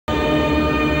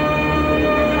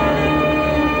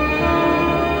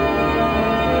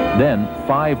Then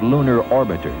 5 lunar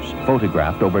orbiters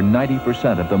photographed over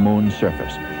 90% of the moon's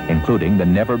surface, including the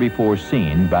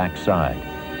never-before-seen backside.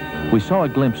 We saw a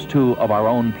glimpse, too, of our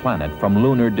own planet from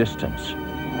lunar distance.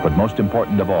 But most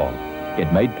important of all,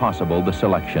 it made possible the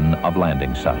selection of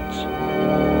landing sites.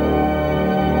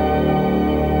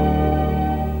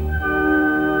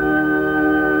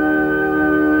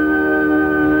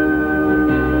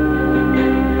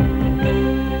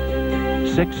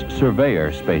 Six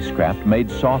Surveyor spacecraft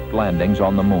made soft landings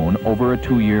on the moon over a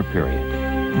 2-year period.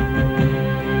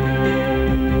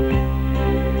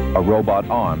 A robot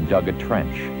arm dug a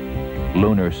trench.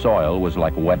 Lunar soil was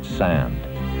like wet sand.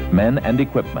 Men and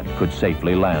equipment could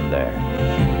safely land there.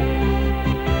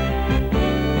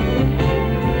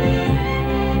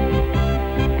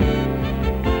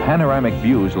 Panoramic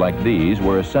views like these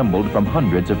were assembled from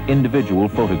hundreds of individual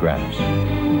photographs.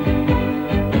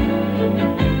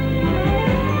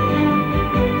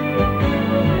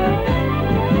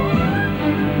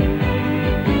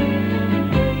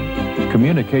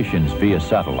 Communications via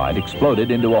satellite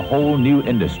exploded into a whole new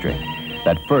industry.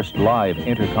 That first live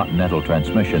intercontinental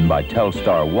transmission by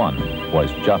Telstar 1 was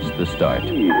just the start.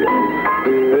 La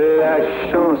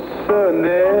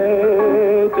chansonnette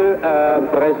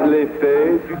après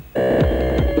l'effet.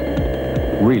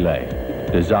 Relay,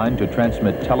 designed to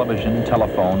transmit television,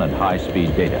 telephone, and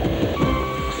high-speed data.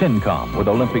 Syncom, with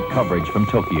Olympic coverage from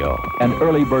Tokyo, and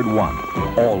Early Bird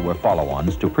 1, all were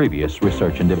follow-ons to previous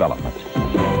research and development.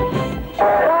 5,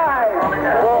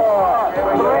 4, 3,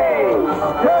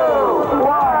 2,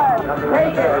 1.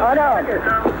 Take it. Hold on.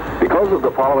 Because of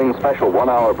the following special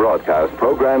 1-hour broadcast,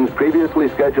 programs previously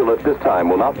scheduled at this time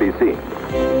will not be seen.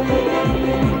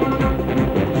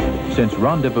 Since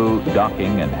rendezvous,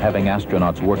 docking, and having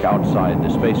astronauts work outside the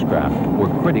spacecraft were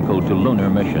critical to lunar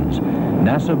missions,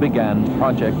 NASA began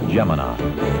Project Gemini.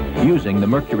 Using the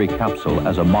Mercury capsule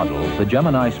as a model, the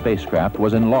Gemini spacecraft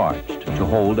was enlarged to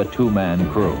hold a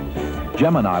 2-man crew.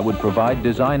 Gemini would provide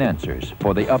design answers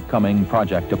for the upcoming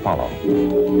Project Apollo.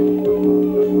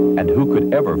 And who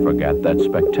could ever forget that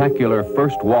spectacular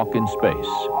first walk in space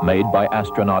made by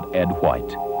astronaut Ed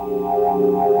White?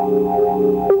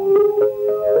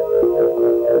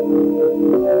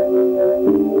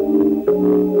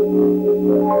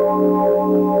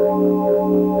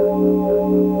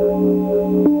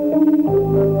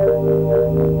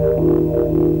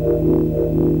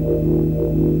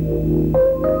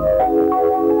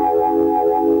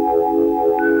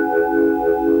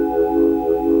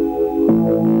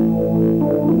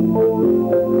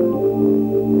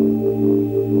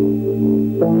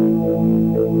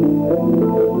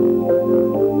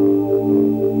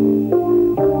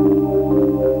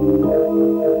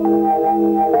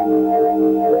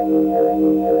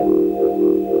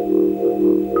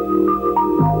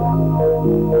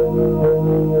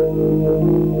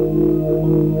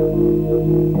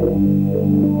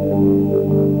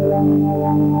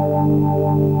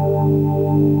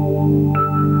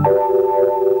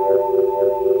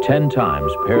 Ten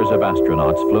times, pairs of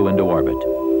astronauts flew into orbit,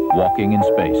 walking in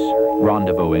space,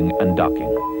 rendezvousing, and docking.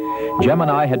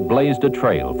 Gemini had blazed a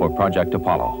trail for Project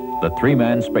Apollo, the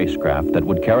 3-man spacecraft that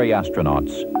would carry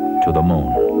astronauts to the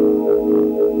moon.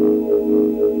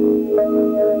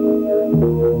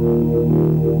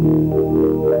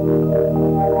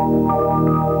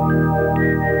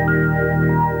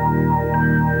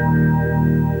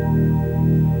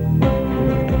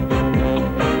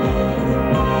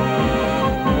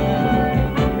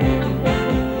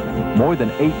 More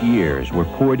than 8 years were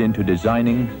poured into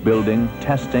designing, building,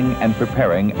 testing, and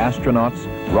preparing astronauts,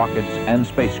 rockets, and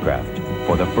spacecraft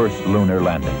for the first lunar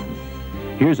landing.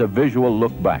 Here's a visual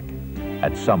look back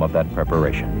at some of that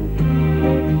preparation.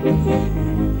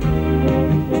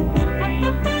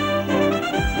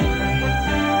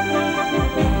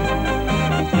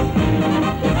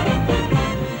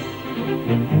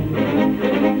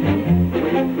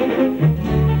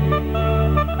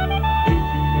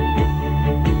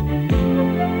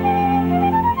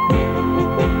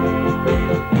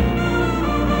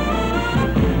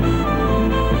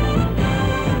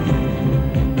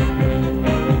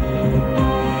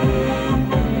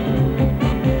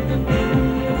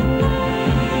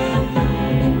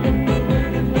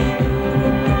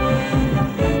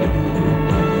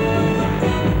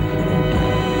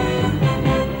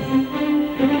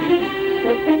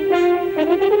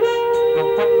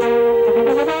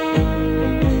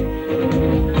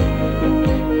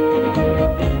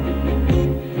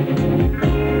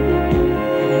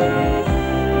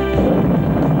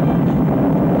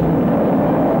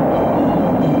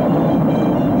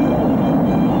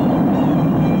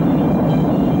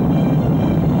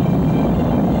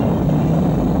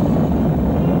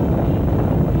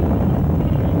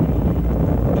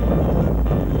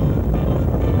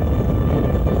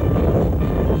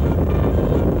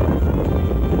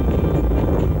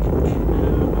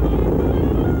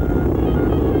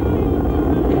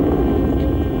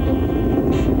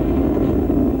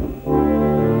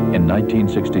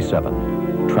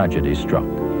 1967, tragedy struck.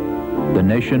 The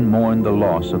nation mourned the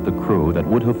loss of the crew that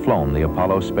would have flown the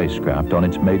Apollo spacecraft on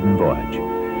its maiden voyage.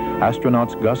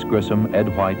 Astronauts Gus Grissom,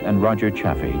 Ed White, and Roger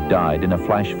Chaffee died in a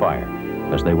flash fire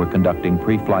as they were conducting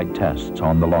pre-flight tests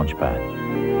on the launch pad.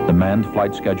 The manned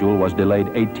flight schedule was delayed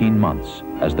 18 months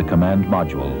as the command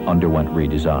module underwent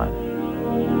redesign.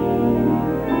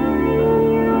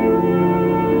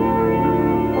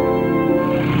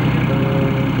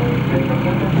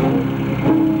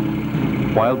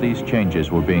 While these changes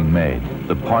were being made,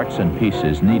 the parts and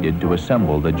pieces needed to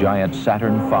assemble the giant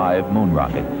Saturn V moon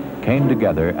rocket came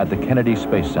together at the Kennedy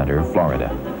Space Center, Florida.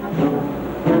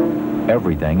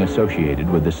 Everything associated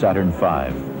with the Saturn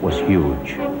V was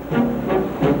huge.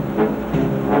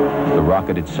 The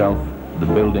rocket itself, the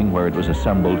building where it was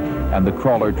assembled, and the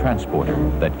crawler transporter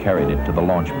that carried it to the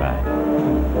launch pad.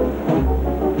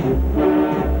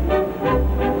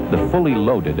 The fully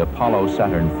loaded Apollo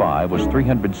Saturn V was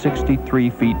 363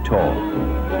 feet tall.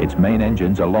 Its main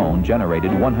engines alone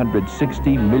generated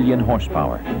 160 million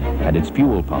horsepower, and its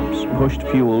fuel pumps pushed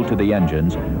fuel to the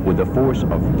engines with the force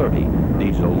of 30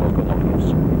 diesel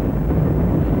locomotives.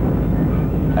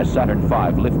 As Saturn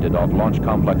V lifted off Launch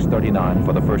Complex 39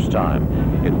 for the first time,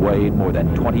 it weighed more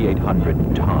than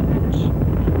 2,800 tons.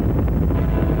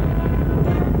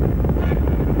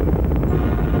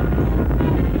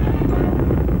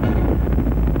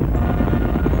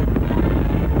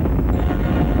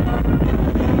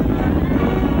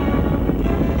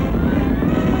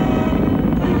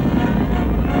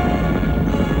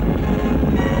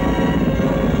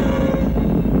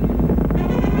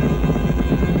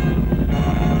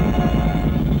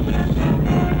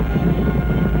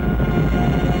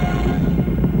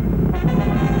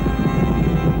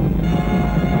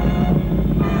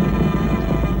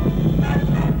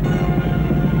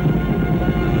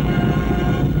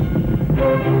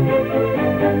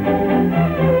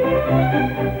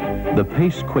 The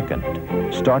pace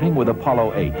quickened. Starting with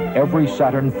Apollo 8, every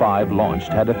Saturn V launched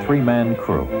had a three-man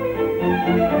crew.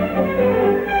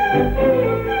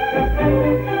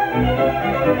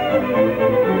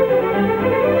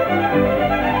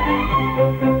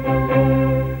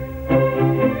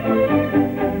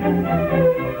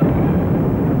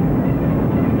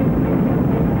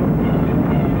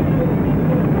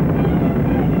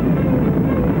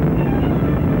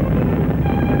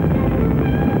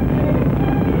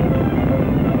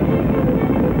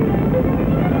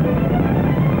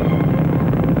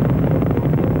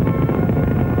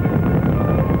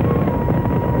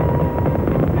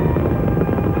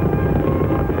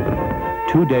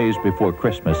 Two days before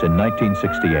Christmas in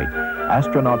 1968,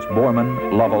 astronauts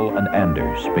Borman, Lovell, and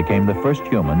Anders became the first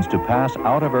humans to pass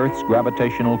out of Earth's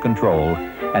gravitational control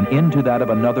and into that of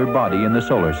another body in the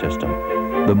solar system,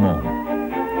 the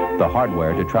Moon. The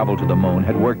hardware to travel to the Moon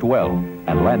had worked well,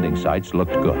 and landing sites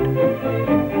looked good.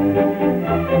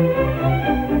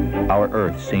 Our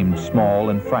Earth seemed small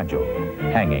and fragile,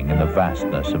 hanging in the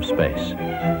vastness of space.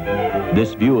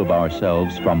 This view of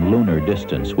ourselves from lunar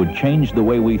distance would change the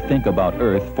way we think about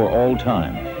Earth for all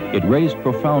time. It raised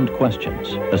profound questions,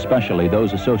 especially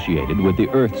those associated with the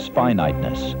Earth's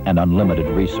finiteness and unlimited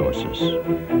resources.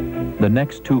 The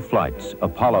next two flights,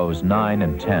 Apollos 9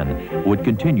 and 10, would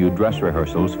continue dress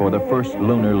rehearsals for the first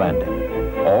lunar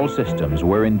landing. All systems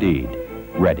were indeed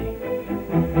ready.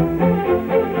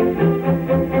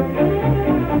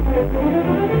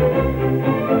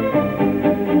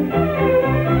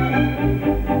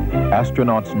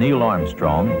 Astronauts Neil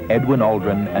Armstrong, Edwin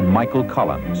Aldrin, and Michael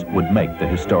Collins would make the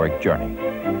historic journey.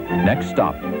 Next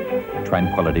stop,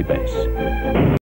 Tranquility Base.